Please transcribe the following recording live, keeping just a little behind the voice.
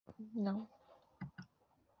No.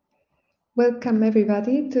 Welcome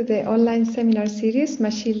everybody to the online seminar series,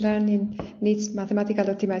 Machine Learning Needs Mathematical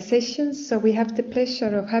Optimization. So we have the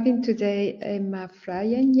pleasure of having today Emma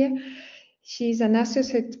Frejinger. She's an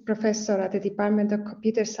associate professor at the Department of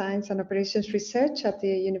Computer Science and Operations Research at the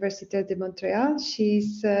Université de Montréal.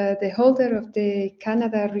 She's the holder of the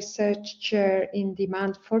Canada Research Chair in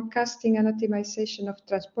Demand Forecasting and Optimization of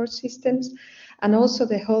Transport Systems, and also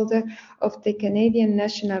the holder of the Canadian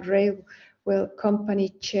National Railway Company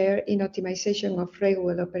Chair in Optimization of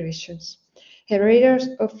Railway Operations. Her areas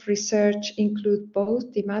of research include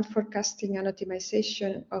both demand forecasting and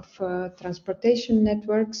optimization of transportation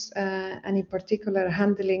networks, and in particular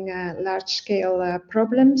handling large-scale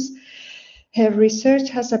problems. Her research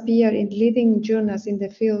has appeared in leading journals in the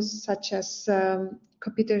fields such as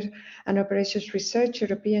Computer and Operations Research,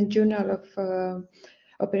 European Journal of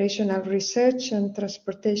Operational Research and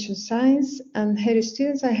Transportation Science, and her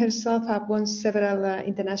students and herself have won several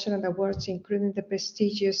international awards, including the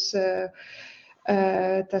prestigious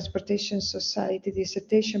Transportation Society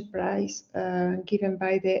Dissertation Prize given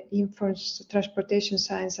by the Informed Transportation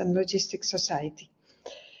Science and Logistics Society.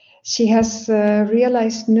 She has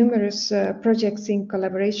realized numerous projects in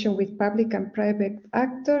collaboration with public and private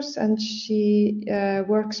actors, and she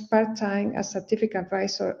works part-time as scientific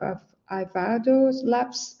advisor of Ivado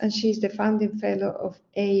Labs, and she's the founding fellow of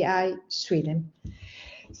AI Sweden.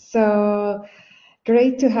 So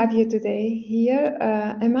great to have you today here,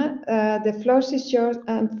 Emma. The floor is yours,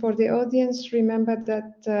 and for the audience, remember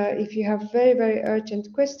that if you have very, very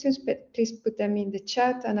urgent questions, please put them in the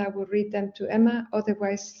chat and I will read them to Emma.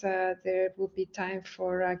 Otherwise, there will be time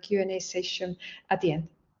for a Q&A session at the end.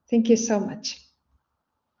 Thank you so much.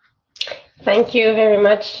 Thank you very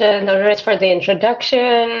much, Dolores, for the introduction,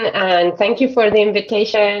 and thank you for the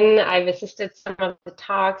invitation. I've assisted some of the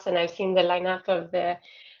talks, and I've seen the lineup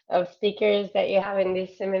of speakers that you have in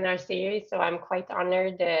this seminar series, so I'm quite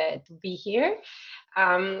honored to be here.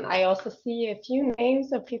 I also see a few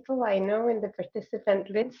names of people I know in the participant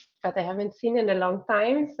list, but I haven't seen in a long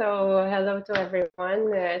time, so hello to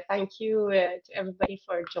everyone. Thank you to everybody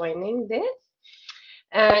for joining this.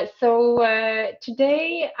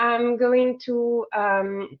 Today I'm going to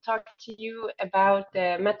talk to you about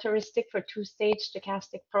the Matheuristic for two-stage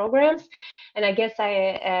stochastic programs. And I guess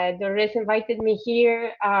Doris invited me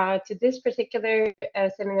here to this particular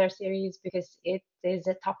seminar series because it is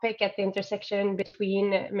a topic at the intersection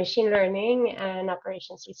between machine learning and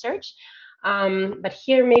operations research. But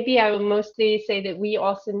here maybe I will mostly say that we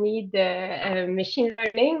also need machine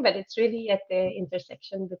learning, but it's really at the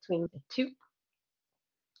intersection between the two.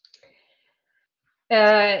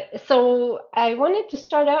 So I wanted to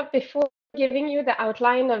start out before giving you the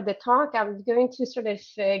outline of the talk. I'm going to sort of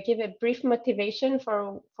give a brief motivation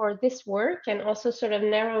for this work and also sort of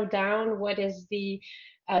narrow down what is the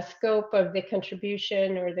scope of the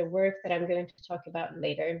contribution or the work that I'm going to talk about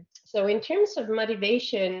later. So in terms of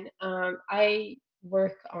motivation, I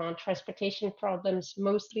work on transportation problems,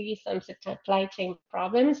 mostly some supply chain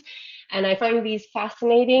problems, and I find these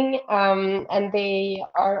fascinating, and they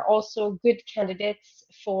are also good candidates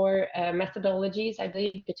for methodologies, I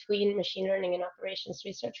believe, between machine learning and operations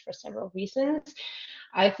research for several reasons.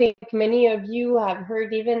 I think many of you have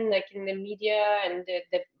heard, even like in the media and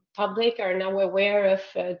the public are now aware of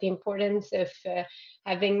the importance of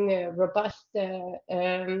having robust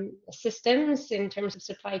systems in terms of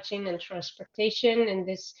supply chain and transportation, and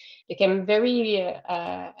this became very,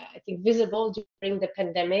 I think, visible during the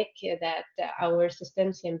pandemic that our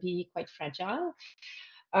systems can be quite fragile.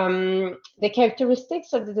 The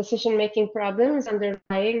characteristics of the decision-making problems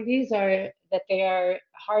underlying these are that they are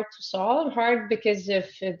hard to solve, hard because of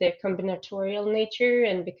their combinatorial nature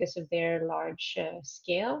and because of their large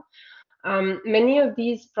scale. Many of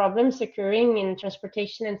these problems occurring in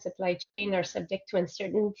transportation and supply chain are subject to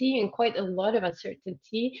uncertainty, and quite a lot of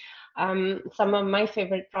uncertainty. Some of my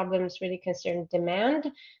favorite problems really concern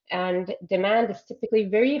demand, and demand is typically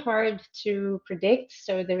very hard to predict,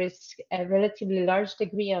 so there is a relatively large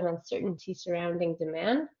degree of uncertainty surrounding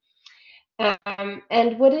demand.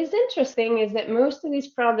 And what is interesting is that most of these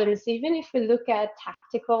problems, even if we look at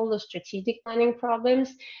tactical or strategic planning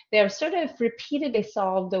problems, they are sort of repeatedly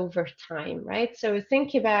solved over time, right? So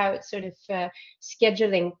think about sort of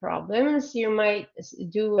scheduling problems. You might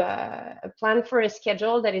do a plan for a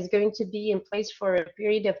schedule that is going to be in place for a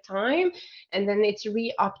period of time, and then it's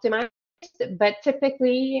re-optimized. But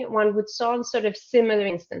typically one would solve sort of similar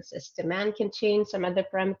instances. Demand can change, some other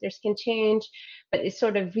parameters can change, but it's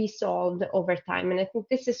sort of resolved over time. And I think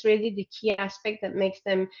this is really the key aspect that makes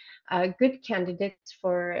them good candidates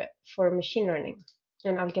for machine learning.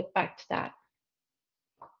 And I'll get back to that.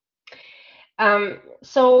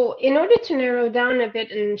 So in order to narrow down a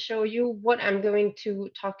bit and show you what I'm going to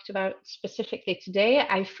talk about specifically today,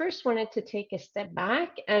 I first wanted to take a step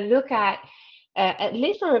back and look at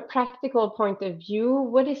least from a practical point of view,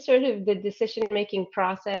 what is sort of the decision-making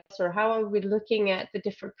process, or how are we looking at the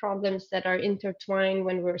different problems that are intertwined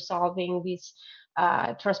when we're solving these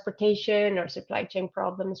transportation or supply chain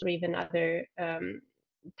problems, or even other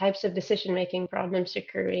types of decision-making problems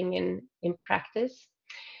occurring in practice.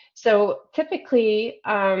 So typically,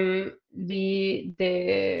 the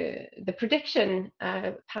prediction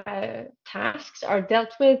tasks are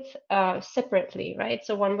dealt with separately, right?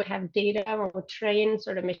 So one would have data, one would train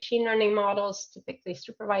sort of machine learning models, typically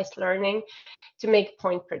supervised learning, to make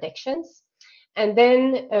point predictions. And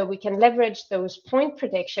then we can leverage those point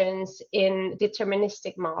predictions in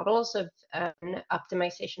deterministic models of an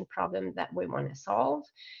optimization problem that we want to solve.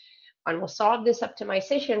 And will solve this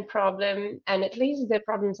optimization problem, and at least the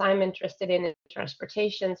problems I'm interested in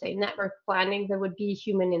transportation, say network planning, there would be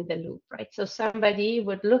human in the loop, right? So somebody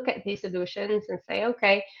would look at these solutions and say,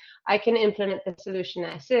 okay, I can implement the solution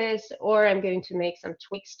as is, or I'm going to make some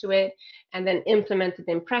tweaks to it and then implement it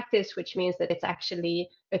in practice, which means that it's actually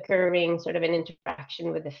occurring sort of an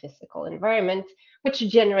interaction with the physical environment, which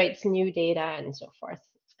generates new data and so forth.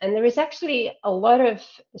 And there is actually a lot of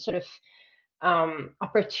sort of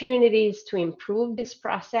opportunities to improve this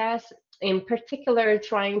process, in particular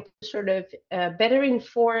trying to sort of better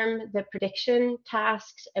inform the prediction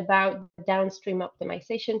tasks about the downstream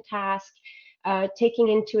optimization task, taking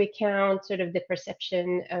into account sort of the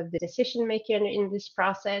perception of the decision maker in this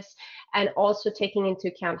process, and also taking into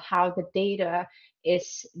account how the data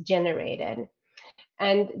is generated.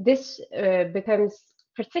 And this becomes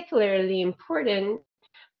particularly important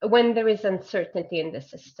when there is uncertainty in the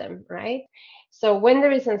system, right? So when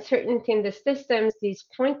there is uncertainty in the systems, these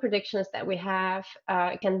point predictions that we have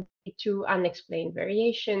can lead to unexplained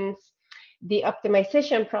variations. The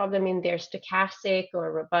optimization problem in their stochastic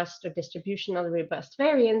or robust or distributional robust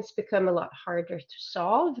variants become a lot harder to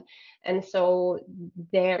solve. And so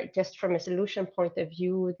they're, just from a solution point of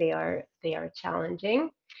view, they are challenging.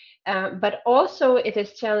 But also it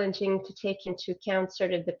is challenging to take into account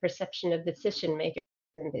sort of the perception of decision makers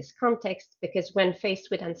in this context, because when faced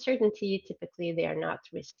with uncertainty, typically they are not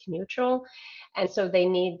risk neutral. And so they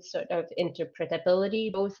need sort of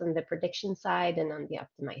interpretability, both on the prediction side and on the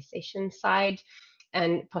optimization side,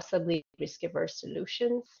 and possibly risk-averse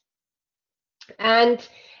solutions. And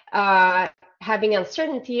having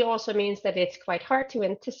uncertainty also means that it's quite hard to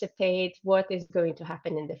anticipate what is going to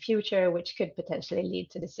happen in the future, which could potentially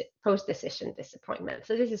lead to post-decision disappointment.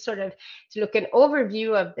 So this is sort of to look an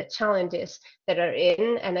overview of the challenges that are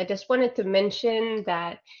in. And I just wanted to mention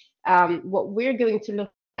that what we're going to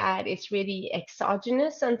look at is really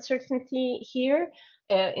exogenous uncertainty here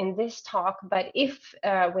in this talk. But if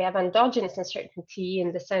we have endogenous uncertainty,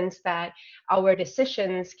 in the sense that our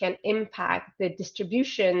decisions can impact the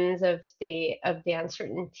distributions of the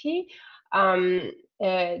uncertainty,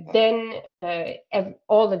 then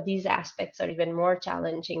all of these aspects are even more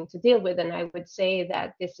challenging to deal with. And I would say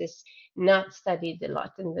that this is not studied a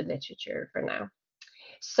lot in the literature for now.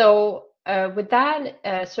 So with that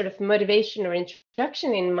sort of motivation or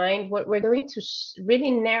introduction in mind, what we're going to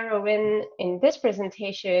really narrow in this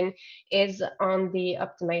presentation is on the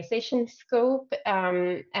optimization scope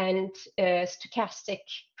and stochastic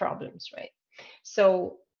problems, right?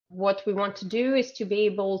 So what we want to do is to be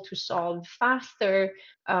able to solve faster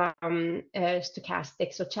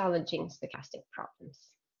stochastic, so challenging stochastic problems.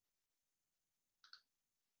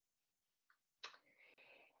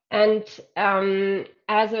 And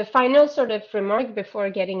as a final sort of remark before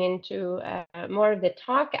getting into more of the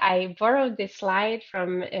talk, I borrowed this slide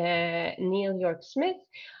from Neil York Smith.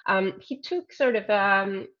 He took sort of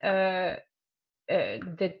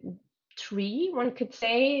the tree, one could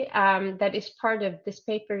say, that is part of this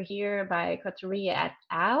paper here by Coterie et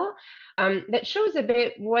al. That shows a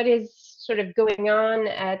bit what is sort of going on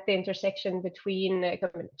at the intersection between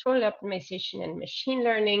combinatorial optimization and machine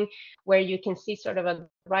learning, where you can see sort of on the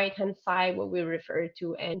right-hand side what we refer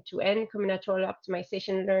to end-to-end combinatorial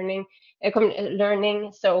optimization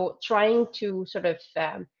learning. So trying to sort of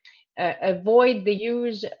avoid the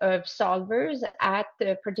use of solvers at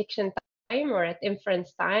the prediction time or at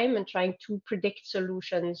inference time, and trying to predict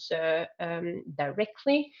solutions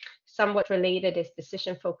directly. Somewhat related is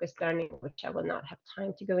decision-focused learning, which I will not have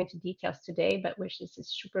time to go into details today, but which is a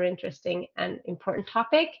super interesting and important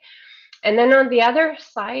topic. And then on the other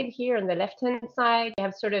side here, on the left-hand side, you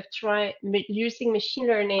have sort of using machine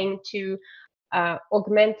learning to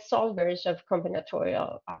augment solvers of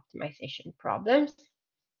combinatorial optimization problems.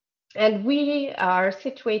 And we are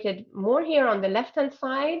situated more here on the left-hand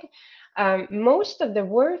side. Most of the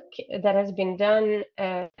work that has been done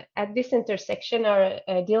at this intersection are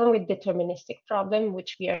dealing with deterministic problem,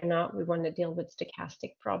 which we are not. We want to deal with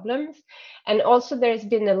stochastic problems. And also there's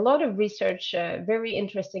been a lot of research, very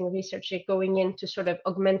interesting research going into sort of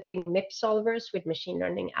augmenting MIP solvers with machine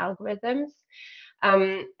learning algorithms.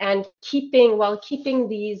 And while keeping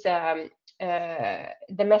these the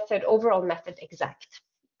overall method exact.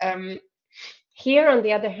 Here, on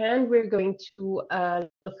the other hand, we're going to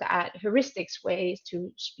look at heuristics ways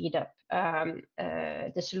to speed up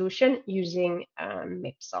the solution using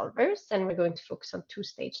MIP solvers, and we're going to focus on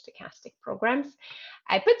two-stage stochastic programs.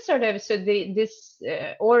 I put sort of, so this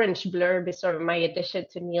orange blurb is sort of my addition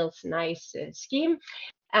to Neil's nice scheme.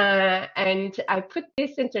 And I put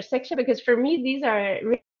this intersection because for me, these are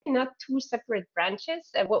really not two separate branches.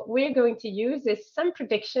 What we're going to use is some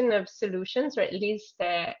prediction of solutions, or at least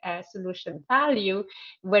a solution value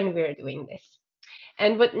when we're doing this.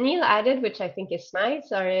 And what Neil added, which I think is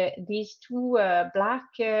nice, are these two black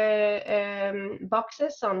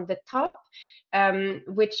boxes on the top,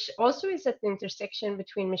 which also is at the intersection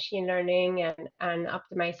between machine learning and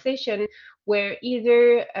optimization, where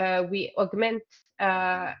either we augment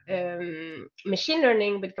machine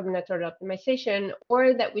learning with combinatorial optimization,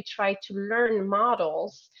 or that we try to learn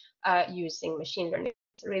models using machine learning,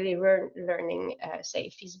 really learning, say,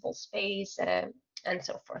 feasible space and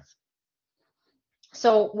so forth.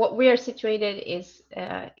 So what we are situated is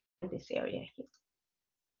in this area here.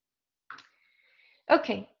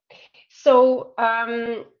 Okay, so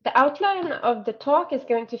the outline of the talk is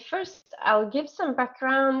going to first, I'll give some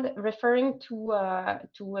background referring to a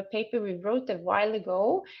paper we wrote a while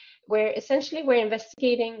ago, where essentially we're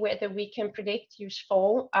investigating whether we can predict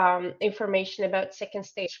useful information about second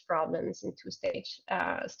stage problems in two-stage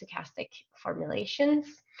stochastic formulations.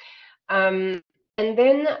 And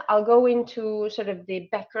then I'll go into sort of the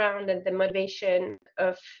background and the motivation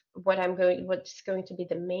of what's going to be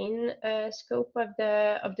the main scope of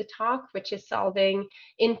the talk, which is solving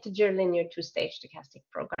integer linear two-stage stochastic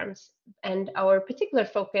programs. And our particular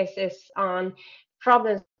focus is on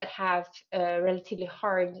problems that have relatively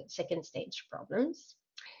hard second stage problems.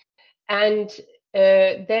 And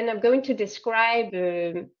then I'm going to describe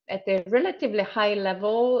at a relatively high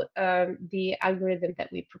level the algorithm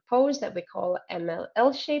that we propose that we call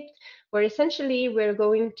ML-L-shaped, where essentially we're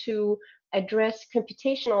going to address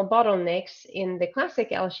computational bottlenecks in the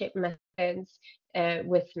classic L-shaped methods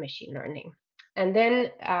with machine learning. And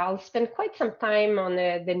then I'll spend quite some time on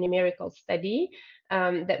the numerical study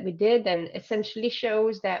that we did, and essentially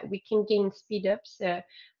shows that we can gain speedups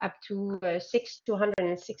up to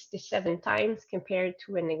 667 times compared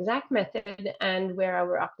to an exact method, and where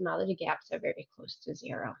our optimality gaps are very close to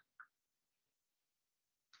 0.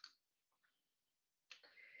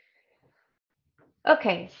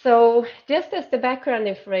 Okay, so just as the background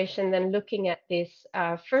information, then looking at this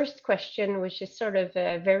first question, which is sort of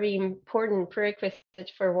a very important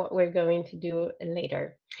prerequisite for what we're going to do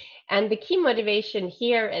later. And the key motivation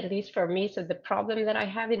here, at least for me, so the problem that I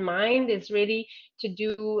have in mind is really to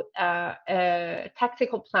do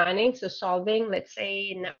tactical planning, so solving, let's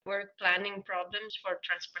say, network planning problems for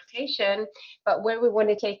transportation, but where we want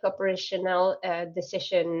to take operational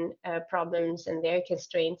decision problems and their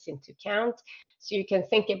constraints into account. So you can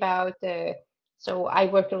think about, so I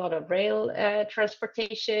work a lot of rail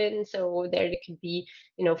transportation, so there could be,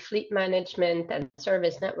 fleet management and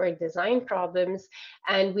service network design problems,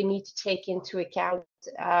 and we need to take into account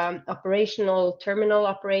operational terminal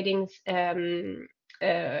operational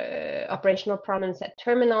problems at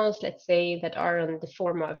terminals, let's say, that are in the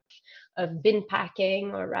form of bin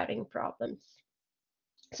packing or routing problems.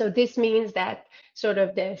 So this means that sort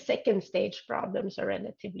of the second stage problems are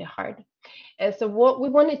relatively hard. And so what we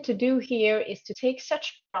wanted to do here is to take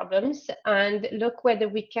such problems and look whether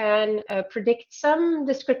we can predict some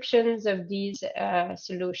descriptions of these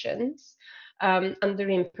solutions under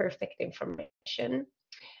imperfect information.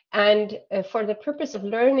 And for the purpose of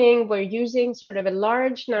learning, we're using sort of a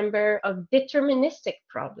large number of deterministic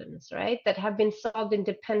problems, right, that have been solved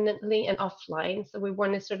independently and offline. So we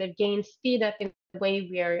want to sort of gain speed up in the way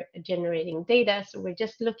we are generating data. So we're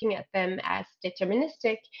just looking at them as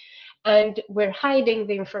deterministic, and we're hiding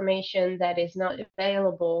the information that is not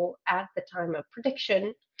available at the time of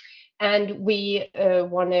prediction. And we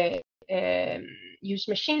want to use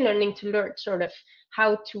machine learning to learn sort of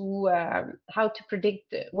how to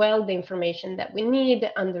predict well the information that we need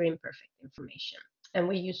under imperfect information. And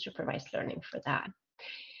we use supervised learning for that.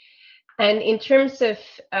 And in terms of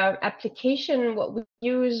application, what we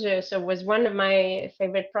use so was one of my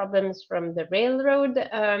favorite problems from the railroad,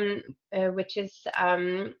 which is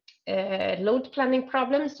load planning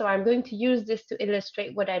problems. So I'm going to use this to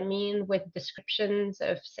illustrate what I mean with descriptions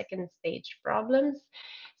of second stage problems.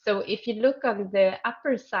 So if you look on the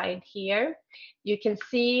upper side here, you can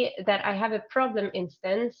see that I have a problem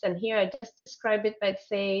instance, and here I just describe it by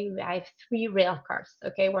saying I have 3 rail cars,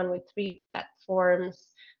 okay, one with 3 platforms,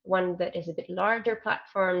 one that is a bit larger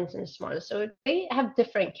platforms and smaller. So they have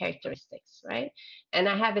different characteristics, right? And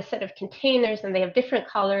I have a set of containers and they have different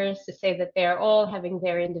colors to say that they're all having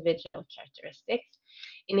their individual characteristics.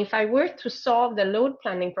 And if I were to solve the load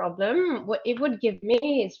planning problem, what it would give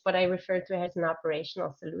me is what I refer to as an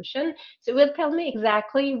operational solution. So it will tell me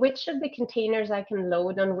exactly which of the containers I can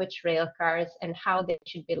load on which rail cars and how they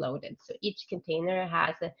should be loaded. So each container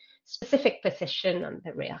has a specific position on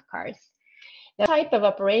the rail cars. The type of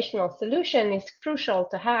operational solution is crucial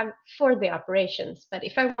to have for the operations. But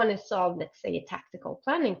if I want to solve, let's say, a tactical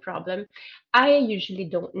planning problem, I usually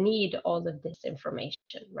don't need all of this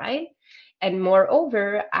information, right? And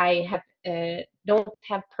moreover, I don't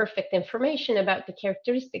have perfect information about the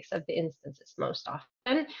characteristics of the instances most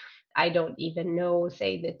often. I don't even know,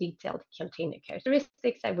 say, the detailed container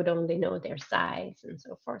characteristics. I would only know their size and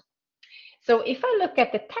so forth. So if I look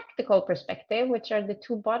at the tactical perspective, which are the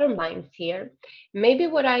 2 bottom lines here, maybe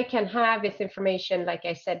what I can have is information, like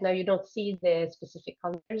I said, now you don't see the specific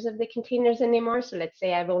colors of the containers anymore. So let's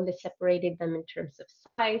say I've only separated them in terms of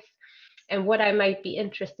size. And what I might be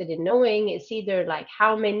interested in knowing is either like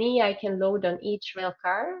how many I can load on each rail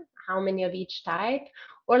car, how many of each type,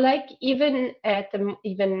 or like even at the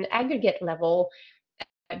even aggregate level,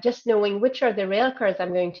 just knowing which are the rail cars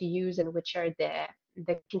I'm going to use and which are the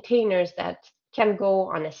containers that can go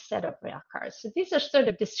on a set of rail cars. So these are sort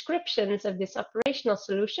of descriptions of this operational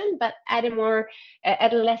solution, but at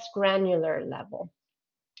a less granular level.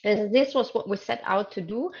 And this was what we set out to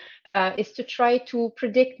do, is to try to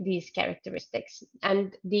predict these characteristics.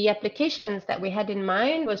 And the applications that we had in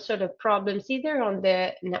mind was sort of problems either on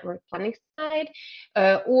the network planning side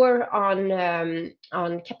or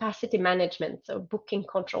on capacity management, so booking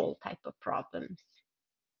control type of problems.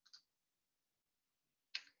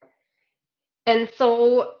 And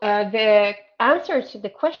so the answer to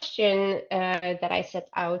the question that I set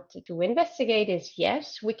out to investigate is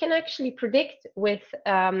yes, we can actually predict with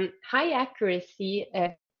high accuracy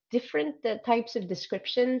different types of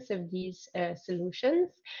descriptions of these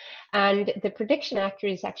solutions. And the prediction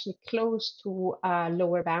accuracy is actually close to a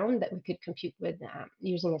lower bound that we could compute with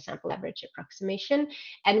using a sample average approximation.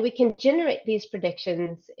 And we can generate these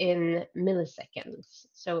predictions in milliseconds,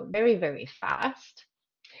 so very, very fast.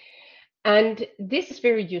 And this is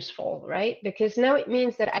very useful, right? Because now it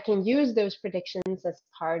means that I can use those predictions as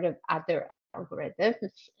part of other algorithms.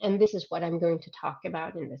 And this is what I'm going to talk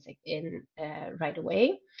about right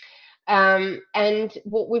away. And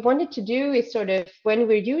what we wanted to do is sort of, when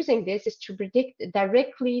we're using this, is to predict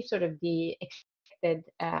directly sort of the expected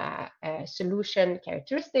solution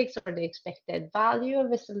characteristics or the expected value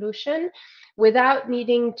of a solution without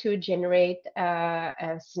needing to generate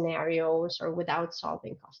scenarios or without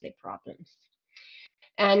solving costly problems.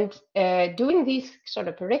 And doing these sort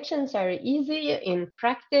of predictions are easy in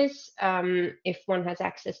practice if one has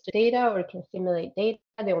access to data or can simulate data.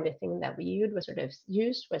 The only thing that we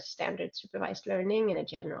used was standard supervised learning and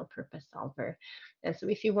a general purpose solver. And so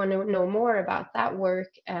if you want to know more about that work,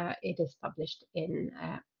 it is published in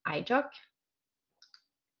iJoc.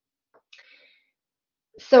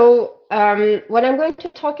 So what I'm going to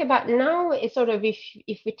talk about now is sort of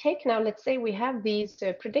if we take now, let's say we have these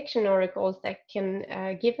prediction oracles that can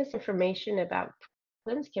give us information about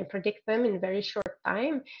problems, can predict them in very short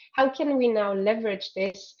time. How can we now leverage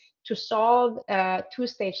this to solve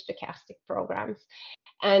 2-stage stochastic programs?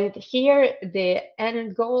 And here the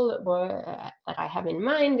end goal that I have in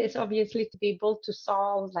mind is obviously to be able to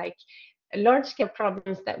solve like large-scale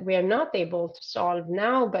problems that we are not able to solve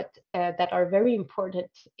now, but that are very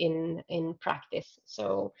important in practice.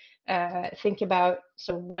 So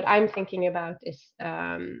what I'm thinking about is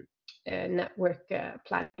network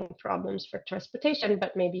planning problems for transportation,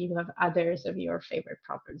 but maybe you have others of your favorite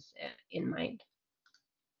problems in mind.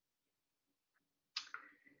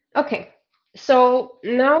 Okay, So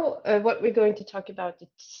now what we're going to talk about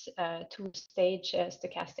is two-stage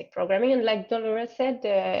stochastic programming. And like Dolores said,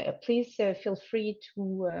 please feel free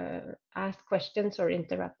to ask questions or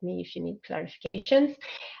interrupt me if you need clarifications.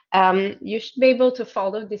 You should be able to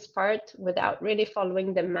follow this part without really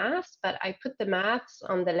following the maths, but I put the maths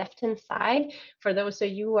on the left-hand side. For those of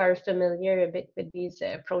you who are familiar a bit with these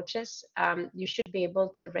approaches, you should be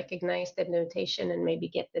able to recognize the notation and maybe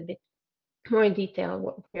get a bit more in detail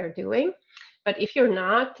what we're doing. But if you're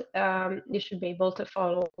not, you should be able to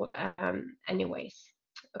follow anyways.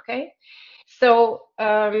 Okay, so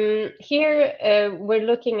here we're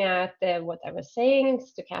looking at what I was saying,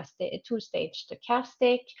 stochastic, two-stage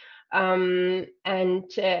stochastic. And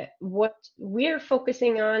what we're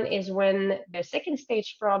focusing on is when the second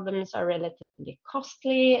stage problems are relatively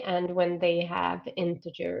costly and when they have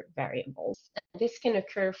integer variables. And this can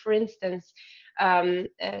occur, for instance,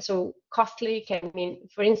 so costly can mean,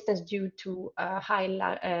 for instance, due to a high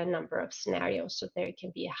number of scenarios. So there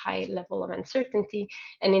can be a high level of uncertainty.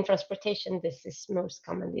 And in transportation, this is most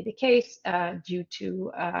commonly the case due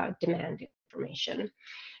to demand information.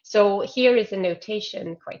 So here is a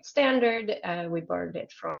notation, quite standard. We borrowed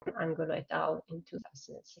it from Angulo et al. In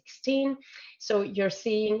 2016. So you're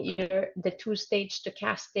seeing here the two-stage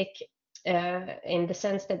stochastic in the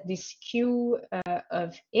sense that this q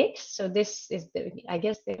of x, so this is I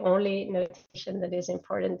guess the only notation that is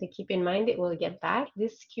important to keep in mind, it will get back,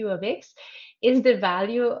 this q of x is the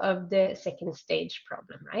value of the second stage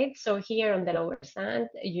problem, right? So here on the lower side,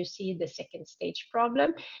 you see the second stage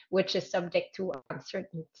problem, which is subject to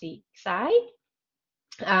uncertainty psi.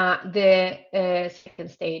 The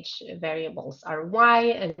second stage variables are y,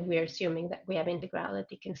 and we're assuming that we have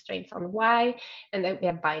integrality constraints on y, and that we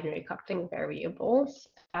have binary coupling variables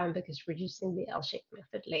because we're using the L-shaped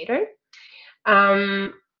method later.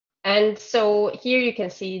 And so here you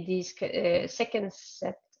can see these second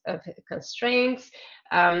set of constraints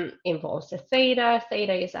involves a theta.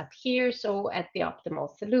 Theta is up here, so at the optimal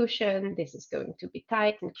solution, this is going to be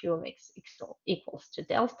tight, and q of x equals to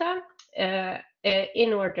delta.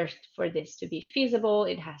 In order for this to be feasible,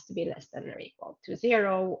 it has to be less than or equal to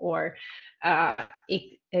 0, or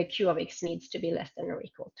q of x needs to be less than or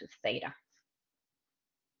equal to theta.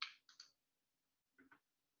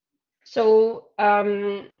 So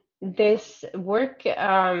this work,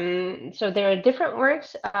 so there are different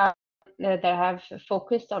works that have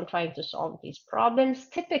focused on trying to solve these problems.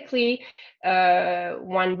 Typically,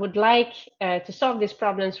 one would like to solve these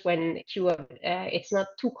problems when q of, it's not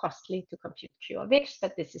too costly to compute q of x,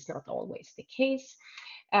 but this is not always the case.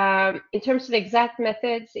 In terms of exact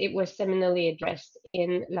methods, it was seminally addressed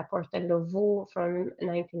in Laporte and Louveau from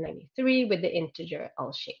 1993 with the integer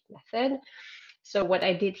L-shaped method. So what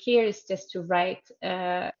I did here is just to write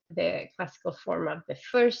the classical form of the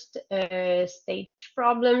first stage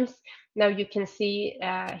problems. Now you can see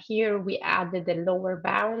here we added the lower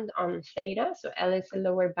bound on theta. So L is a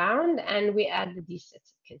lower bound, and we added these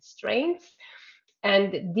sets of constraints.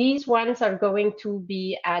 And these ones are going to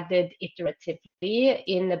be added iteratively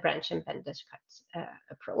in the branch and bend cut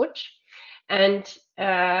approach. And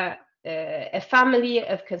a family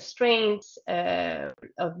of constraints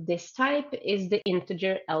of this type is the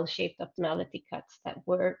integer L-shaped optimality cuts that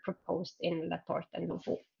were proposed in Laporte and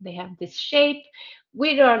Louveau. They have this shape.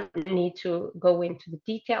 We don't need to go into the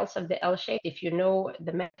details of the L-shape. If you know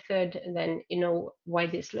the method, then you know why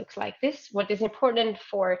this looks like this. What is important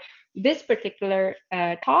for this particular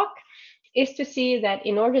talk is to see that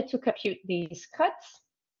in order to compute these cuts,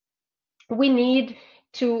 we need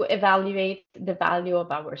to evaluate the value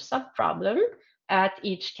of our subproblem at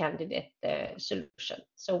each candidate solution.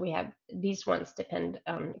 So we have these ones depend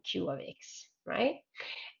on q of x, right?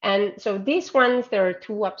 And so these ones, there are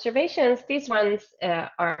two observations. These ones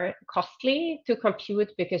are costly to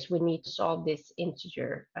compute because we need to solve these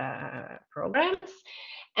integer programs.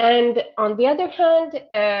 And on the other hand,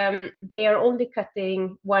 they are only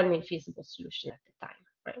cutting one infeasible solution at a time,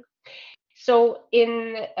 right? So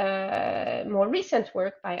in more recent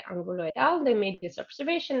work by Angulo et al., they made this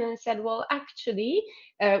observation and said, well, actually,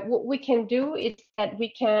 what we can do is that we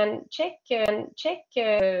can check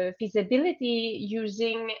feasibility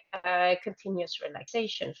using continuous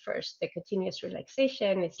relaxation first. The continuous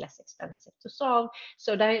relaxation is less expensive to solve.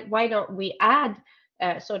 So that, why don't we add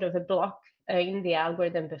sort of a block in the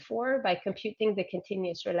algorithm before by computing the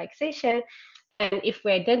continuous relaxation? And if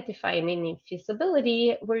we identify an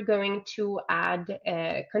infeasibility, we're going to add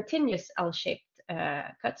continuous L-shaped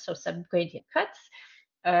cuts, so subgradient cuts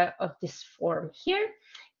of this form here.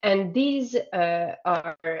 And these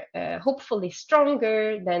are hopefully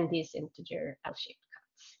stronger than these integer L-shaped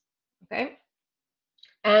cuts, okay?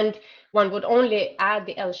 And one would only add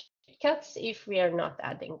the L-shaped cuts if we are not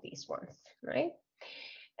adding these ones, right?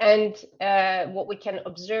 And what we can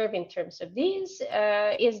observe in terms of these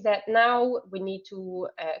is that now we need to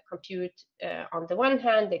compute, on the one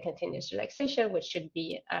hand, the continuous relaxation, which should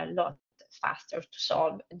be a lot faster to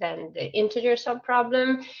solve than the integer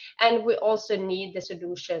subproblem. And we also need the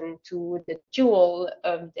solution to the dual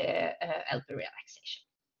of the LP relaxation.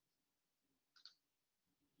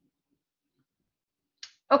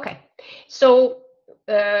 Okay, so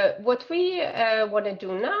what we want to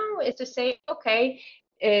do now is to say, okay,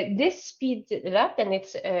 this speeds it up, and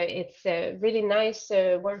it's a really nice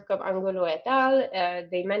work of Angulo et al.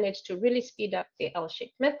 They managed to really speed up the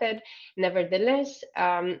L-shaped method. Nevertheless,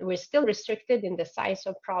 we're still restricted in the size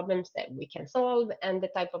of problems that we can solve, and the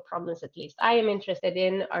type of problems, at least I am interested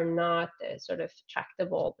in, are not sort of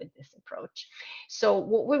tractable with this approach. So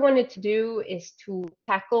what we wanted to do is to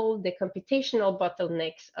tackle the computational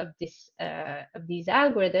bottlenecks of these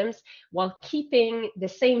algorithms while keeping the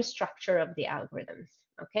same structure of the algorithms.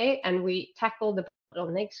 Okay, and we tackle the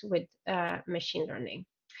bottlenecks with machine learning.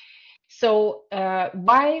 So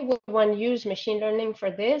why would one use machine learning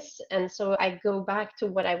for this? And so I go back to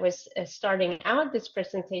what I was starting out this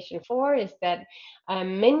presentation for, is that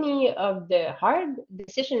many of the hard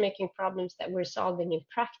decision-making problems that we're solving in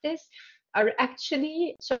practice are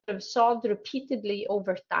actually sort of solved repeatedly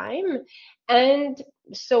over time. And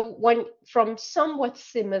so one from somewhat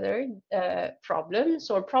similar problems,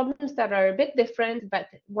 or problems that are a bit different, but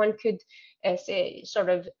one could say sort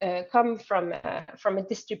of come from a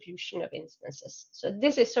distribution of instances. So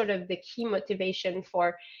this is sort of the key motivation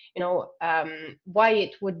for, why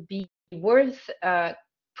it would be worth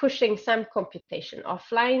pushing some computation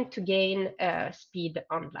offline to gain speed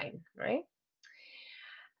online, right?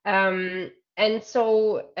 And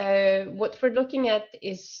so what we're looking at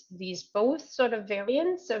is these both sort of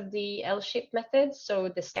variants of the L-shaped method. So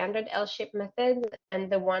the standard L-shaped method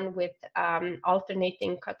and the one with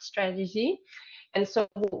alternating cut strategy. And so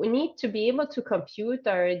what we need to be able to compute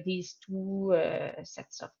are these two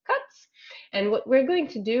sets of cuts. And what we're going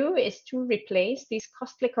to do is to replace these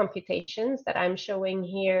costly computations that I'm showing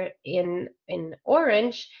here in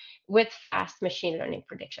orange with fast machine learning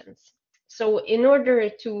predictions. So in order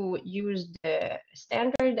to use the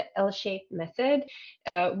standard L-shaped method,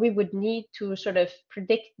 we would need to sort of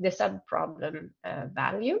predict the subproblem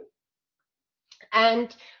value.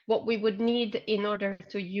 And what we would need in order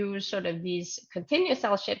to use sort of these continuous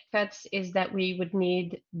L-shaped cuts is that we would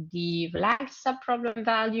need the relaxed subproblem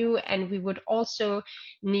value, and we would also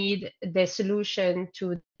need the solution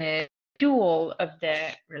to the dual of the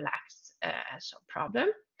relaxed subproblem.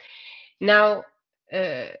 Now,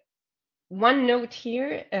 one note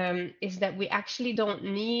here is that we actually don't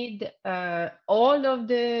need all of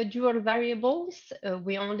the dual variables.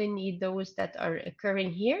 We only need those that are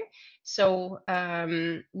occurring here. So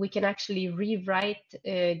we can actually rewrite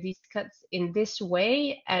these cuts in this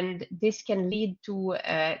way, and this can lead to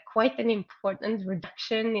quite an important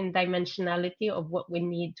reduction in dimensionality of what we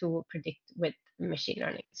need to predict with machine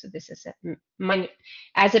learning. So this is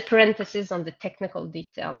as a parenthesis on the technical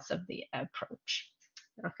details of the approach.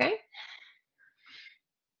 Okay.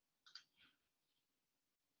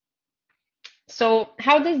 So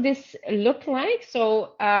how does this look like?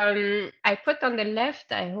 So I put on the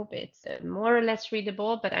left, I hope it's more or less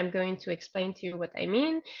readable, but I'm going to explain to you what I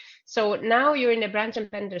mean. So now you're in a branch and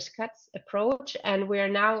benders cuts approach, and we're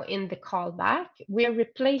now in the callback. We're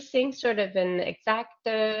replacing sort of an exact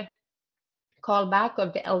callback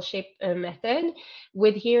of the L-shaped method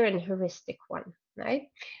with here an heuristic one, right?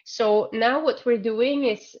 So now what we're doing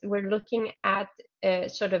is we're looking at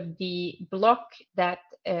sort of the block that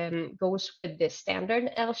goes with the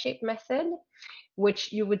standard L-shaped method,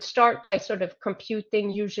 which you would start by sort of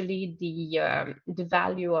computing usually the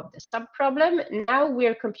value of the subproblem. Now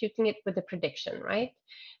we're computing it with the prediction, right?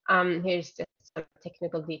 Here's just some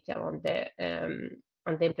technical detail on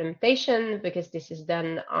the implementation, because this is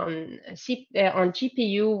done on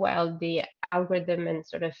GPU, while the algorithm and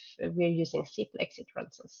sort of we're using Cplex, it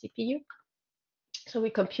runs on CPU. So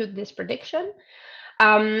we compute this prediction.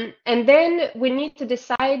 And then we need to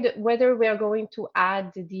decide whether we are going to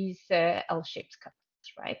add these L-shaped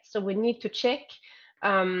cuts, right? So we need to check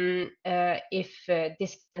if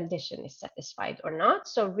this condition is satisfied or not.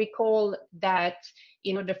 So recall that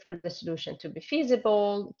in order for the solution to be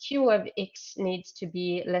feasible, Q of X needs to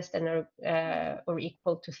be less than or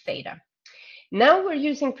equal to theta. Now we're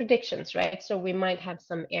using predictions, right? So we might have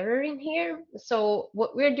some error in here. So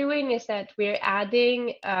what we're doing is that we're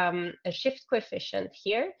adding a shift coefficient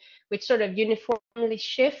here, which sort of uniformly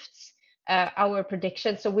shifts our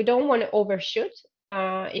prediction. So we don't want to overshoot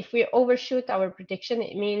if we overshoot our prediction,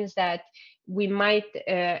 it means that we might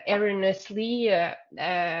erroneously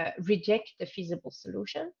reject the feasible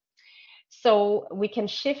solution. So we can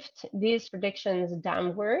shift these predictions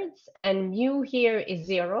downwards, and mu here is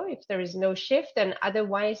 0 if there is no shift, and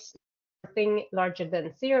otherwise something larger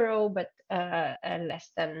than 0 but less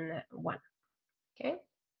than 1. Okay.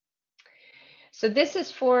 So this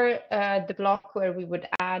is for the block where we would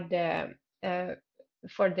add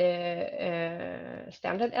for the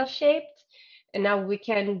standard L-shaped. And now we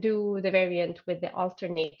can do the variant with the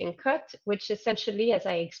alternating cut, which essentially, as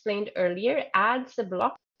I explained earlier, adds a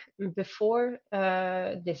block before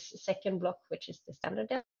this second block, which is the standard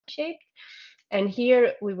L-shaped. And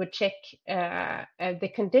here we would check the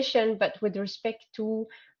condition, but with respect to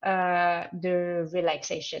the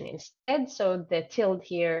relaxation instead. So the tilde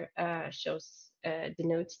here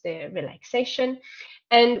denotes the relaxation.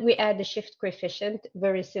 And we add the shift coefficient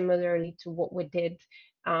very similarly to what we did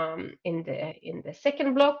in the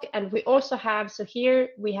second block. And we also have, so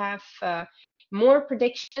here we have more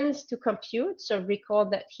predictions to compute. So recall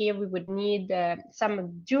that here we would need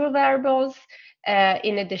some dual variables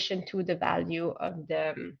in addition to the value of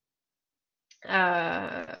the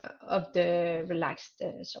relaxed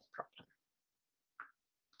subproblem.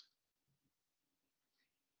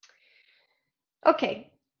 Okay,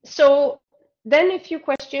 so then a few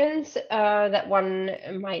questions that one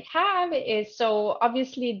might have is, so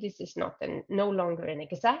obviously this is no longer an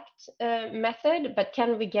exact method, but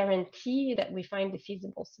can we guarantee that we find a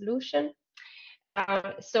feasible solution?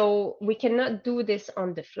 So we cannot do this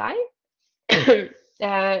on the fly,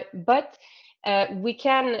 but we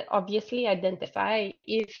can obviously identify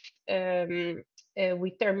if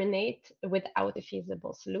we terminate without a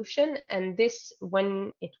feasible solution, and this,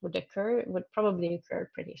 when it would occur, would probably occur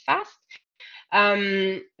pretty fast.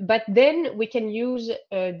 But then we can use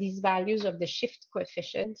these values of the shift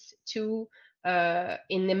coefficients to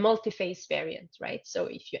in the multi-phase variant, right? So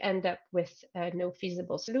if you end up with no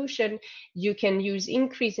feasible solution, you can use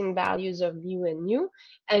increasing values of mu and nu,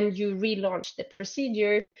 and you relaunch the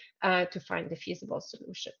procedure to find the feasible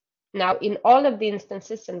solution. Now, in all of the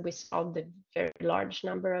instances, and we saw the very large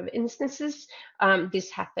number of instances, this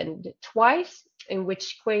happened twice, in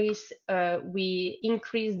which case we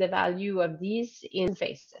increase the value of these in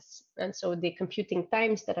phases. And so the computing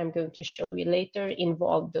times that I'm going to show you later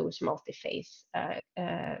involve those multi-phase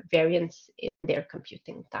variants in their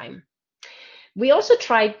computing time. We also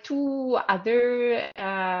tried two other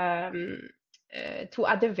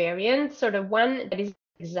variants, sort of one that is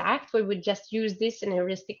exact, where we just use this in a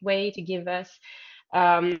heuristic way to give us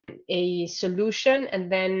a solution,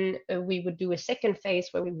 and then we would do a second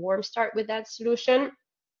phase where we warm start with that solution.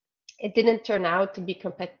 It didn't turn out to be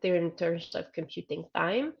competitive in terms of computing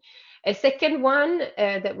time. A second one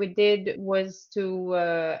that we did was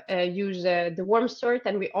to use the warm sort,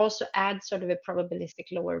 and we also add sort of a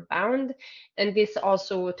probabilistic lower bound, and this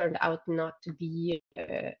also turned out not to be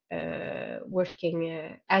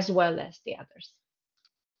working as well as the others.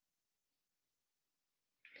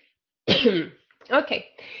 Okay,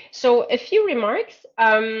 so a few remarks.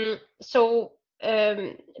 Learning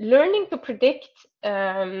to predict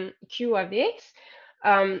Q of X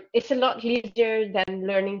it's a lot easier than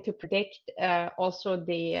learning to predict also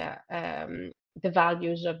the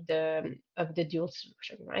values of the dual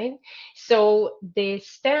solution, right? So the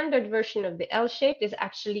standard version of the L-shaped is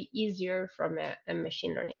actually easier from a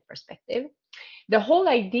machine learning perspective. The whole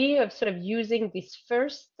idea of sort of using this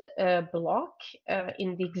first block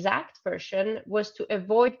in the exact version was to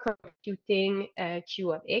avoid computing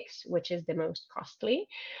Q of X, which is the most costly.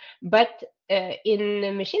 But in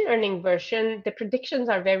the machine learning version, the predictions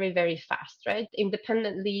are very, very fast, right?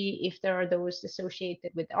 Independently, if there are those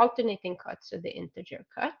associated with alternating cuts or the integer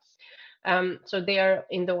cuts. So they are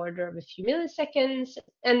in the order of a few milliseconds,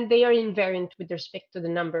 and they are invariant with respect to the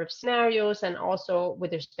number of scenarios and also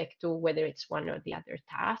with respect to whether it's one or the other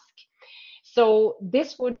task. So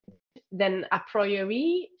this would then a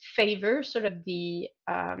priori favor sort of the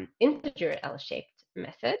integer L-shaped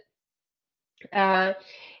method.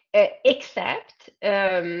 Except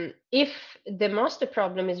if the master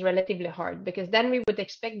problem is relatively hard, because then we would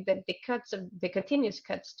expect that the cuts of the continuous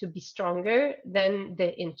cuts to be stronger than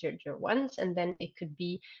the integer ones, and then it could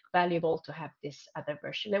be valuable to have this other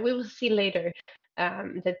version. And we will see later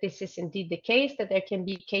that this is indeed the case, that there can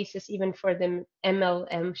be cases even for the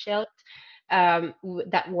MLM shaped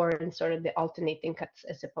that warrant sort of the alternating cuts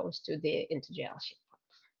as opposed to the integer L-shaped.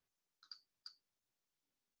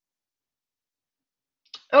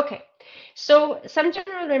 Okay, so some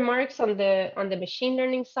general remarks on the machine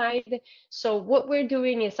learning side. So what we're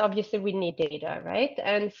doing is obviously we need data, right?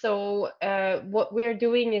 And so what we're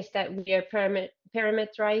doing is that we are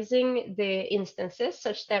parameterizing the instances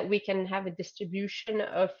such that we can have a distribution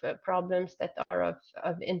of problems that are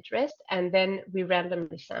of interest, and then we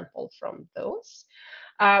randomly sample from those.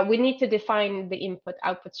 We need to define the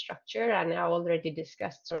input-output structure, and I already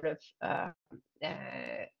discussed sort of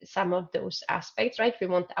some of those aspects, right? We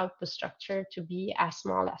want the output structure to be as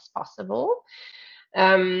small as possible.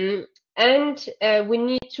 And we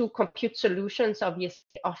need to compute solutions,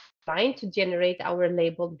 obviously, offline to generate our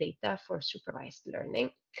labeled data for supervised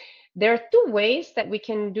learning. There are two ways that we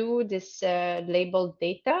can do this labeled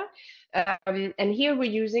data. And here we're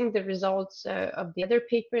using the results of the other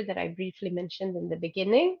paper that I briefly mentioned in the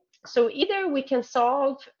beginning. So either we can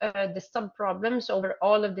solve the sub-problems over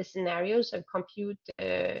all of the scenarios and compute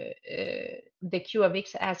the Q of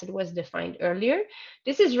X as it was defined earlier.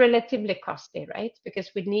 This is relatively costly, right?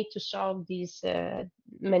 Because we need to solve these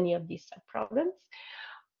many of these sub-problems.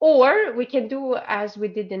 Or we can do as we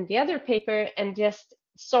did in the other paper and just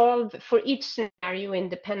solve for each scenario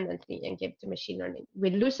independently and give to machine learning.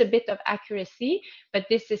 We lose a bit of accuracy, but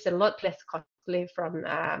this is a lot less costly from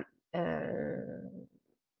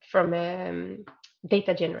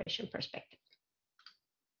data generation perspective.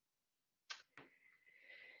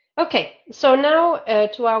 Okay, so now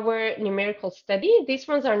to our numerical study. These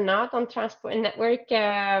ones are not on transport network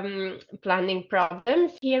planning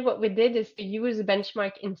problems. Here what we did is to use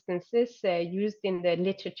benchmark instances used in the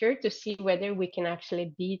literature to see whether we can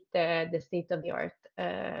actually beat the state of the art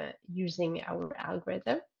using our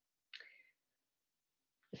algorithm.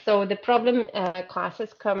 So the problem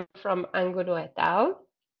classes come from Angulo et al.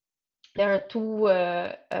 There are two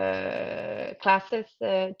classes,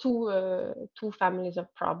 two families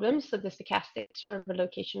of problems. So the stochastic server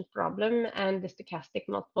location problem and the stochastic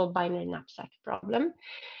multiple binary knapsack problem.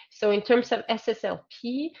 So in terms of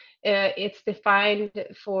SSLP, it's defined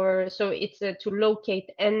for, so it's to locate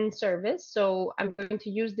n service. So I'm going to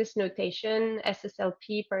use this notation,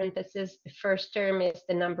 SSLP parenthesis, the first term is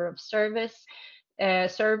the number of servers. The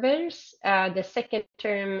second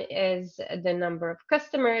term is the number of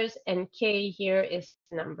customers, and K here is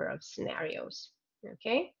the number of scenarios.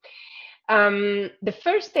 Okay. The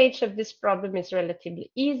first stage of this problem is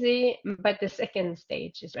relatively easy, but the second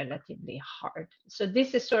stage is relatively hard. So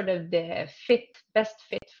this is sort of the best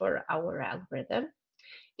fit for our algorithm.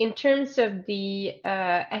 In terms of the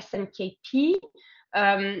SMKP,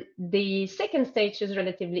 the second stage is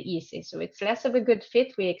relatively easy, so it's less of a good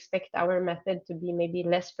fit. We expect our method to be maybe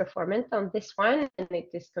less performant on this one, and it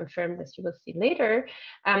is confirmed, as you will see later.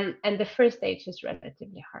 And the first stage is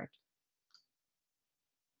relatively hard.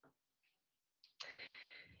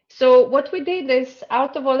 So what we did is,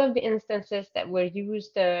 out of all of the instances that were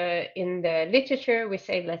used in the literature, we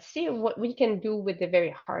say, let's see what we can do with the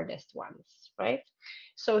very hardest ones, right?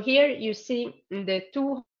 So here you see the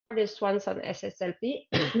two hardest ones on SSLP.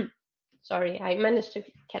 Sorry, I managed to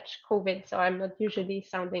catch COVID, so I'm not usually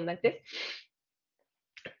sounding like this.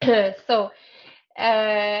 So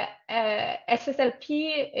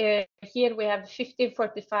SSLP, here we have 15,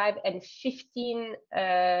 45, and 15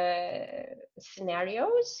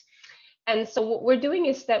 scenarios. And so what we're doing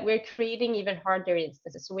is that we're creating even harder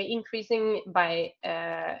instances. So we're increasing by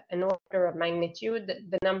an order of magnitude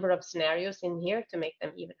the number of scenarios in here to make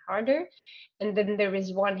them even harder. And then there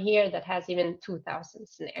is one here that has even 2,000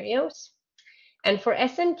 scenarios. And for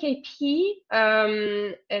SNKP,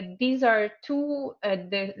 these are two,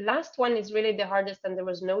 the last one is really the hardest, and there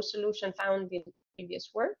was no solution found in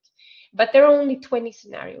previous work, but there are only 20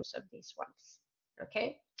 scenarios of these ones,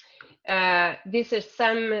 okay? These are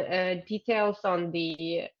some details on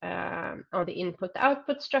the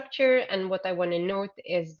input-output structure, and what I want to note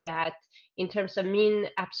is that in terms of mean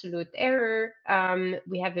absolute error,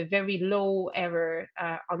 we have a very low error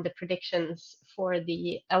on the predictions for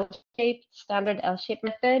the L-shaped, standard L-shaped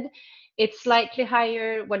method. It's slightly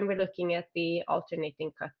higher when we're looking at the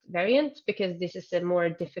alternating cut variant, because this is a more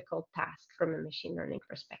difficult task from a machine learning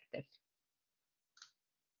perspective.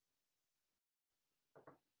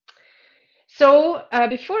 So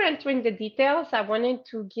before entering the details, I wanted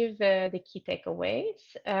to give the key takeaways.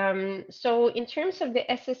 So in terms of the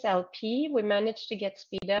SSLP, we managed to get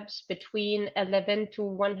speedups between 11 to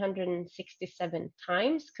 167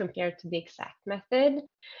 times compared to the exact method.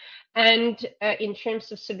 And in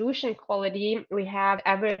terms of solution quality, we have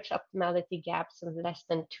average optimality gaps of less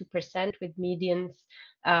than 2% with medians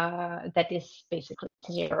that is basically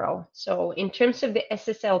 0. So in terms of the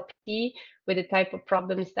SSLP, with the type of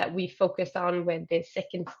problems that we focus on, when the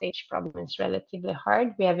second stage problem is relatively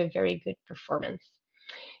hard, we have a very good performance.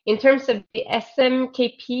 In terms of the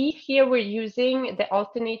SMKP, here we're using the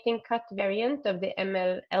alternating cut variant of the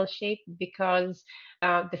ML shape because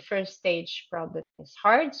the first stage problem is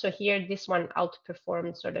hard. So here, this one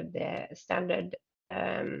outperforms sort of the standard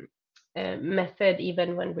method,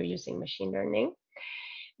 even when we're using machine learning.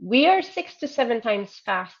 We are 6 to 7 times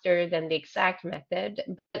faster than the exact method.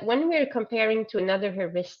 But when we're comparing to another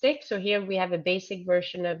heuristic, so here we have a basic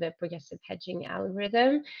version of the progressive hedging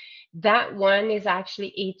algorithm, that one is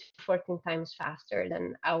actually 8 to 14 times faster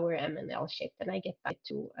than our MNL shape. And I get back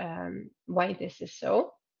to why this is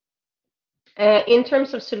so. In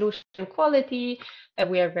terms of solution quality,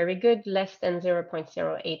 we are very good, less than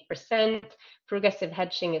 0.08%. Progressive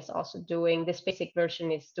hedging is also doing, this basic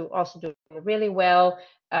version is also doing really well.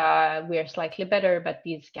 We are slightly better, but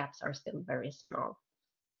these gaps are still very small.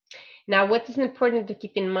 Now, what is important to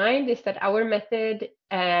keep in mind is that our method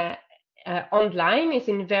online is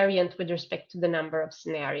invariant with respect to the number of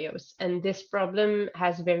scenarios, and this problem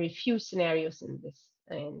has very few scenarios in this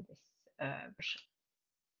version.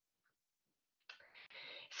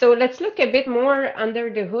 So let's look a bit more under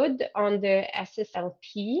the hood on the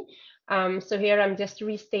SSLP. So here I'm just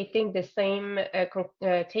restating the same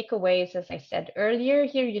takeaways as I said earlier.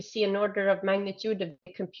 Here you see an order of magnitude of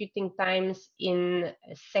the computing times in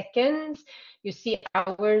seconds. You see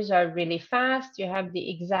hours are really fast. You have the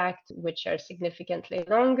exact, which are significantly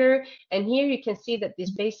longer. And here you can see that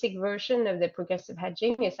this basic version of the progressive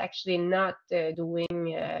hedging is actually not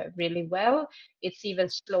doing really well. It's even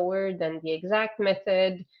slower than the exact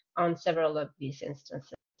method on several of these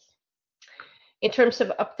instances. In terms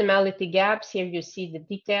of optimality gaps, here you see the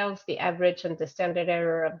details, the average and the standard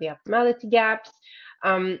error of the optimality gaps.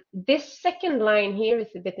 This second line here is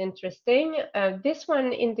a bit interesting. This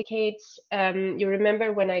one indicates, you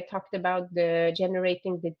remember when I talked about the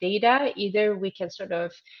generating the data, either we can sort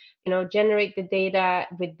of, generate the data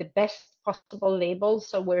with the best possible labels,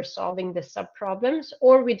 so we're solving the sub-problems,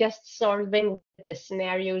 or we're just solving the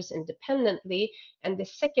scenarios independently, and the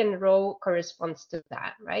second row corresponds to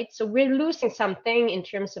that, right? So we're losing something in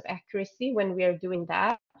terms of accuracy when we are doing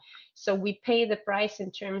that. So we pay the price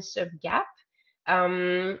in terms of gap.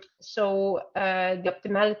 So the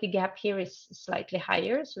optimality gap here is slightly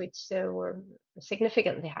higher, so it's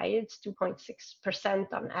significantly higher. It's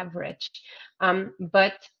 2.6% on average,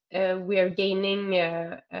 but we are gaining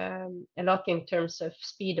a lot in terms of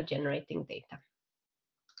speed of generating data.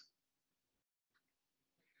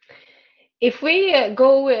 If we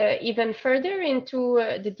go even further into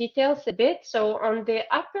the details a bit, so on the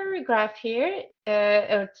upper graph here,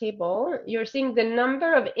 or table, you're seeing the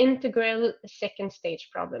number of integral second stage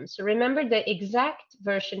problems. So remember, the exact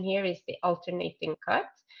version here is the alternating cut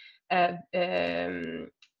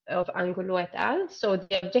of Angulo et al. So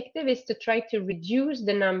the objective is to try to reduce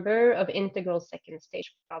the number of integral second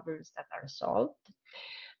stage problems that are solved.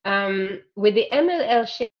 With the MLL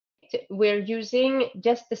shape, we're using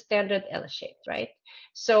just the standard L-shaped, right?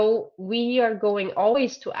 So we are going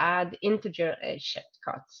always to add integer L-shaped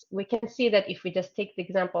cuts. We can see that if we just take the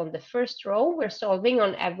example on the first row, we're solving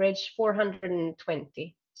on average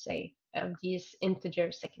 420, say, of these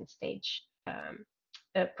integer second stage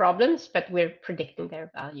problems, but we're predicting their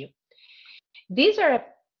value. These are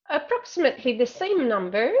approximately the same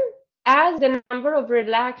number as the number of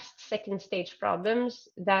relaxed second stage problems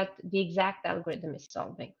that the exact algorithm is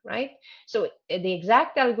solving, right? So the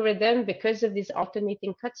exact algorithm, because of this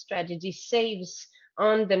alternating cut strategy, saves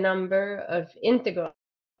on the number of integral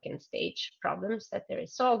second stage problems that they're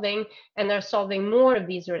solving, and are solving more of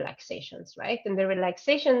these relaxations, right? And the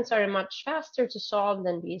relaxations are much faster to solve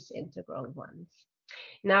than these integral ones.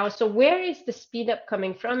 Now, so where is the speed up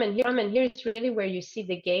coming from? And here is really where you see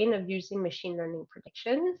the gain of using machine learning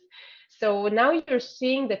predictions. So now you're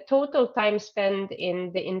seeing the total time spent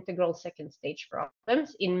in the integral second stage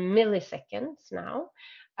problems in milliseconds now.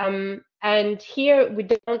 And here we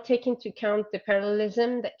don't take into account the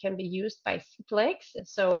parallelism that can be used by simplex.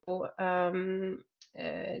 So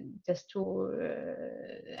just to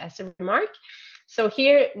as a remark. So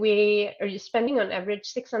here we are spending on average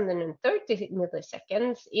 630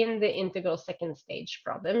 milliseconds in the integral second stage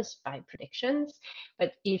problems by predictions.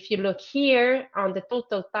 But if you look here on the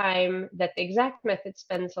total time that the exact method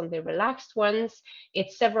spends on the relaxed ones,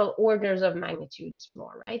 it's several orders of magnitudes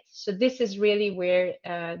more, right? So this is really where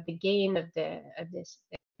the gain of this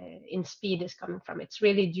in speed is coming from. It's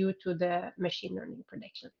really due to the machine learning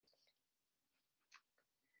prediction.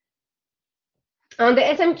 On the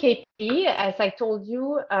SMKP, as I told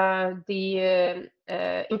you, the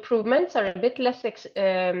improvements are a bit less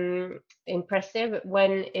impressive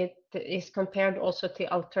when it is compared also to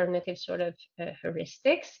alternative sort of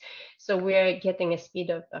heuristics. So we're getting a speed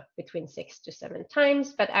of between 6 to 7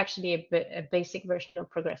 times, but actually a basic version of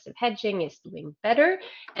progressive hedging is doing better.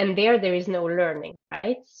 And there is no learning,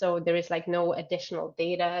 right? So there is like no additional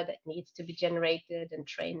data that needs to be generated and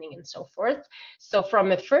training and so forth. So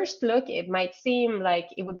from a first look, it might seem like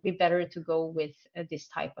it would be better to go with this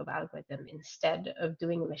type of algorithm instead of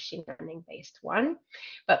doing a machine learning based one.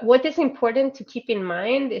 But what is important to keep in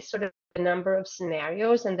mind is sort of the number of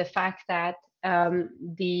scenarios and the fact that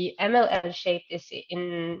the MLL shape is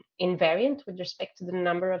invariant with respect to the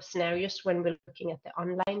number of scenarios when we're looking at the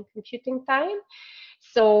online computing time.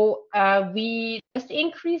 So we just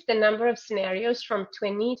increased the number of scenarios from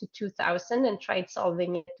 20 to 2000 and tried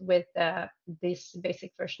solving it with this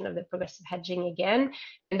basic version of the progressive hedging again.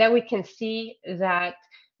 And then we can see that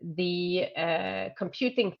the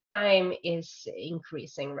computing time is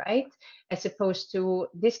increasing, right? As opposed to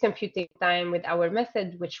this computing time with our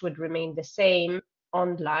method, which would remain the same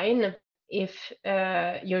online if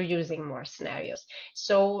you're using more scenarios.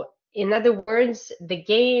 So in other words, the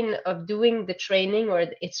gain of doing the training, or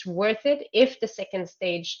it's worth it if the second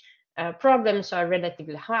stage problems are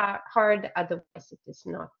relatively hard, otherwise it is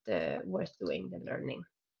not worth doing the learning.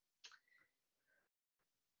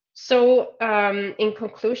 So in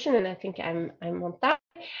conclusion, and I think I'm on that,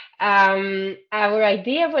 our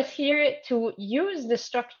idea was here to use the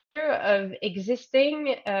structure of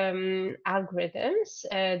existing algorithms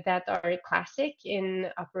that are classic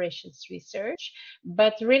in operations research,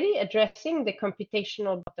 but really addressing the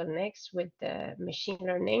computational bottlenecks with machine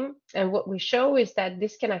learning. And what we show is that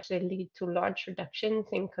this can actually lead to large reductions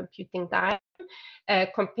in computing time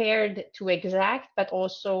compared to exact, but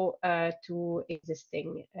also to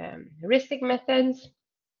existing heuristic methods.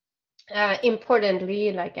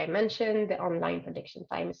 Importantly, like I mentioned, the online prediction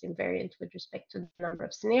time is invariant with respect to the number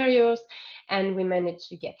of scenarios, and we managed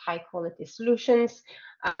to get high quality solutions.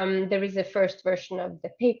 There is a first version of the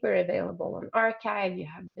paper available on arXiv. You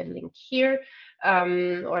have the link here,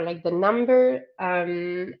 or like the number,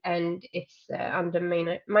 and it's under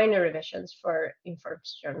minor revisions for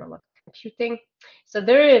Inform's Journal of Computing. So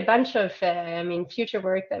there are a bunch of, future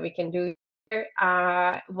work that we can do.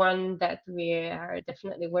 One that we are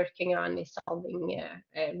definitely working on is solving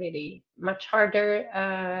really much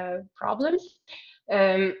harder problems.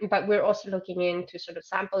 But we're also looking into sort of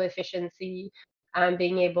sample efficiency and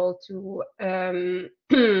being able to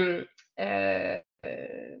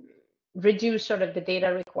reduce sort of the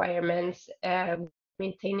data requirements,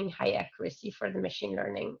 maintaining high accuracy for the machine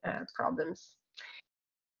learning problems.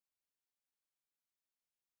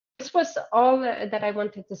 This was all that I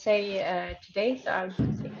wanted to say today, so I'll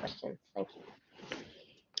take questions. Thank you.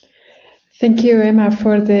 Thank you, Emma,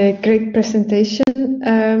 for the great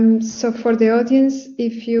presentation. So for the audience,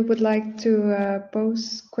 if you would like to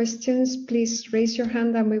pose questions, please raise your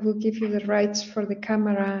hand and we will give you the rights for the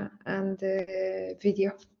camera and the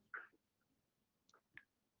video.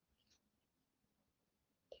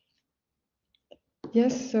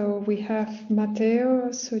 Yes, so we have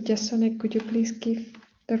Matteo. So Jasone, could you please give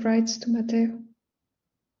the rights to Matteo?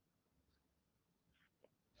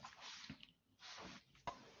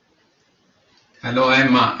 Hello,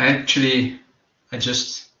 Emma. Actually, I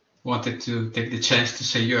just wanted to take the chance to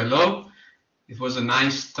say you hello. It was a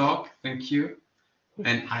nice talk. Thank you.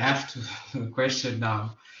 And I have to question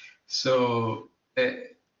now. So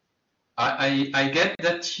I get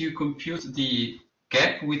that you compute the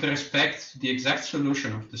gap with respect to the exact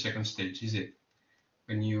solution of the second stage, is it?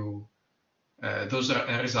 When you, those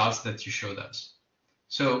are results that you showed us.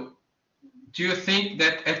 So do you think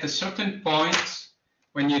that at a certain point,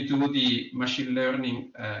 when you do the machine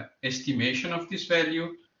learning estimation of this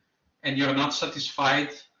value and you're not satisfied,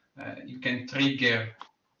 you can trigger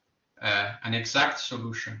an exact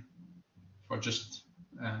solution for just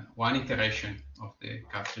one iteration of the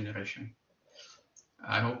graph generation?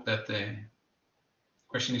 I hope that the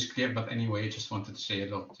question is clear, but anyway, I just wanted to say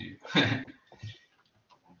hello to you.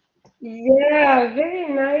 Yeah,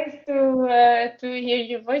 very nice to hear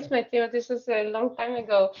your voice, Matteo. This was a long time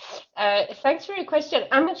ago. Thanks for your question.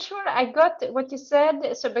 I'm not sure I got what you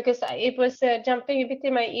said, so because it was jumping a bit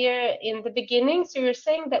in my ear in the beginning. So you're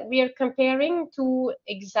saying that we are comparing to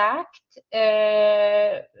exact.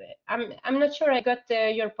 I'm not sure I got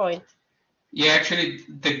your point. Yeah, actually,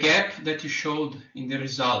 the gap that you showed in the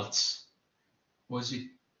results, was it?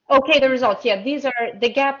 Okay, the results. Yeah, these are the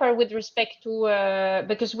gap are with respect to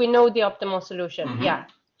because we know the optimal solution. Yeah.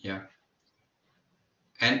 Yeah.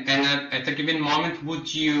 And at a given moment,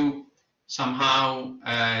 would you somehow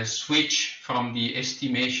switch from the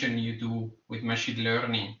estimation you do with machine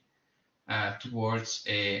learning towards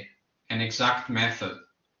an exact method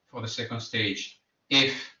for the second stage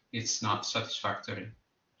if it's not satisfactory?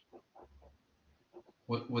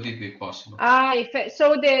 Would it be possible?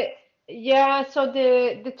 So the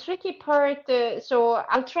tricky part. So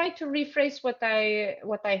I'll try to rephrase what I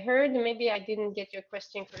heard. Maybe I didn't get your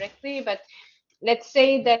question correctly, but let's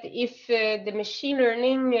say that if the machine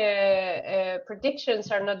learning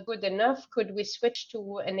predictions are not good enough, could we switch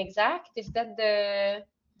to an exact? Is that the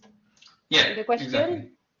question?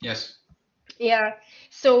 Exactly. Yes. Yeah.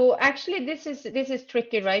 So actually, this is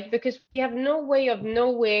tricky, right? Because we have no way of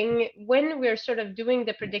knowing when we're sort of doing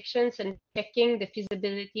the predictions and checking the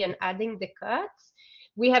feasibility and adding the cuts.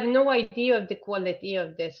 We have no idea of the quality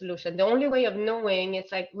of the solution. The only way of knowing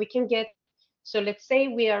is like we can get. So let's say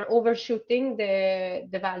we are overshooting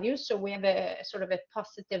the values, so we have a sort of a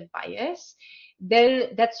positive bias.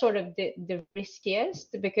 Then that's sort of the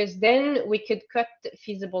riskiest, because then we could cut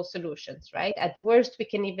feasible solutions, right? At worst, we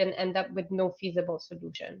can even end up with no feasible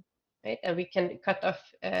solution, right? And we can cut off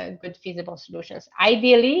good feasible solutions.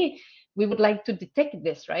 Ideally, we would like to detect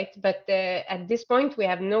this, right? But at this point, we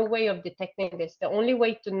have no way of detecting this. The only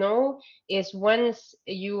way to know is once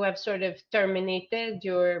you have sort of terminated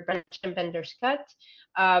your branch and benders cut,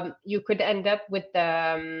 you could end up with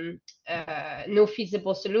no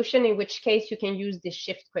feasible solution, in which case you can use the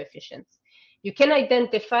shift coefficients. You can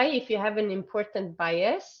identify if you have an important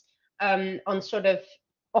bias on sort of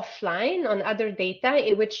offline on other data,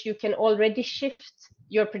 in which you can already shift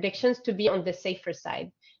your predictions to be on the safer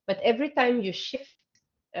side. But every time you shift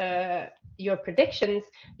your predictions,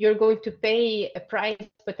 you're going to pay a price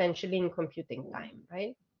potentially in computing time,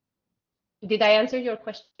 right? Did I answer your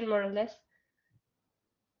question more or less?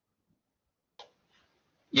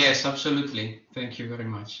 Yes, absolutely. Thank you very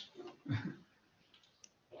much.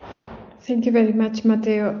 Thank you very much,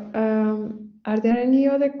 Matteo. Are there any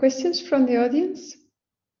other questions from the audience?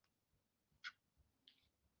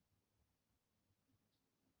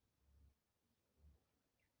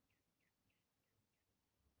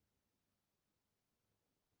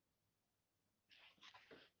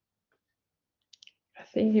 I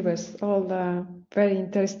think it was all very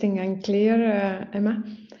interesting and clear, Emma.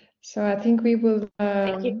 So I think we will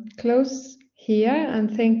close here,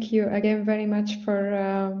 and thank you again very much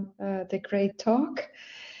for the great talk.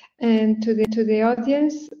 And to the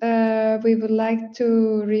audience, we would like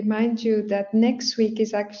to remind you that next week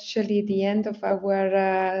is actually the end of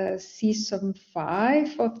our season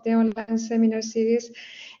 5 of the online seminar series.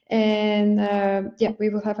 And yeah, we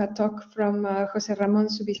will have a talk from Jose Ramon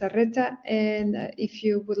Subizarreta. And if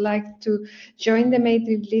you would like to join the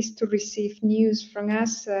mailing list to receive news from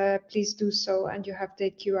us, please do so. And you have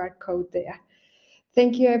the QR code there.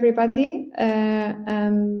 Thank you, everybody.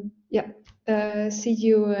 Yeah, see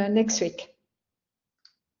you next week.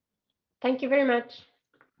 Thank you very much.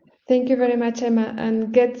 Thank you very much, Emma,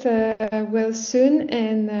 and get well soon.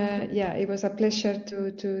 And yeah, it was a pleasure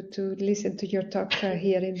to listen to your talk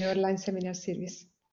here in the online seminar series.